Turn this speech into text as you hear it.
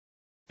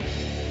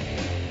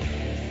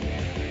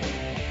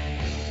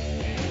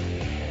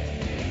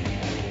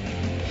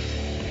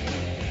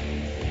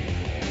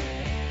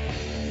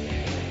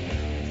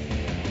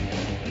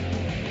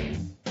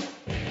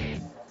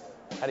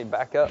How'd he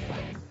back up?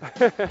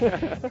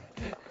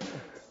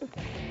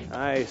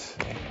 Nice.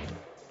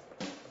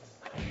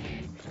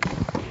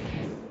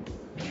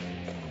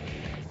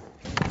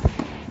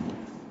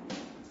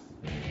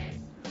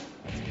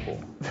 That's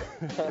cool.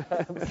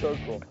 That's so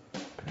cool.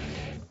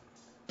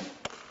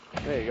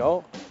 There you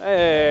go.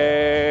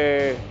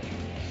 Hey.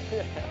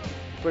 Yeah.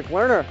 Quick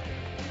learner.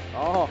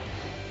 Oh.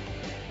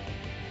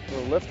 A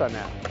little lift on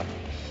that.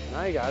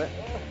 Now you got it.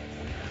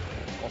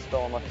 Almost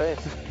fell on my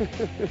face.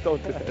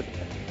 Don't do that.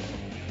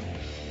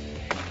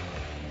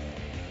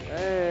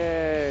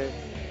 Hey.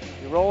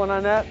 You rolling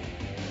on that?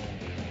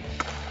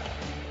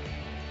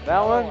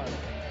 That one?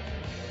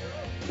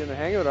 Getting the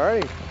hang of it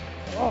already.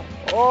 Oh.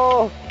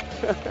 Oh.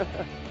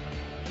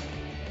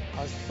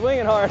 I was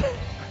swinging hard.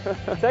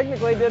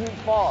 Technically didn't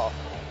fall.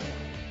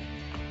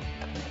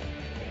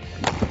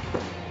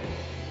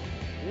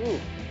 Ooh.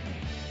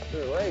 Through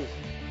the legs.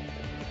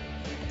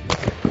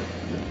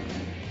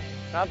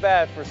 Not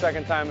bad for a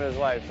second time in his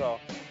life, so.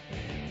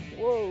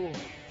 Whoa.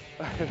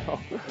 I know.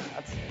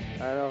 That's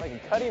I know. like a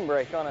cutting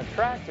brake on a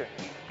tractor.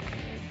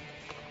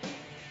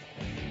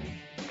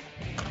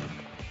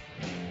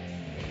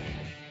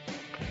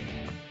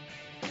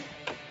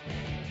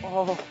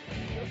 Oh,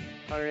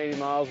 180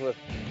 miles with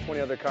 20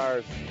 other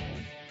cars.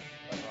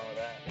 What's wrong with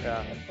that?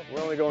 Yeah,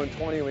 we're only going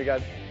 20 and we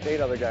got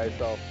 8 other guys,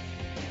 so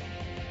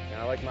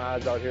yeah, I like my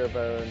odds out here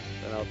better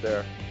than out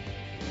there.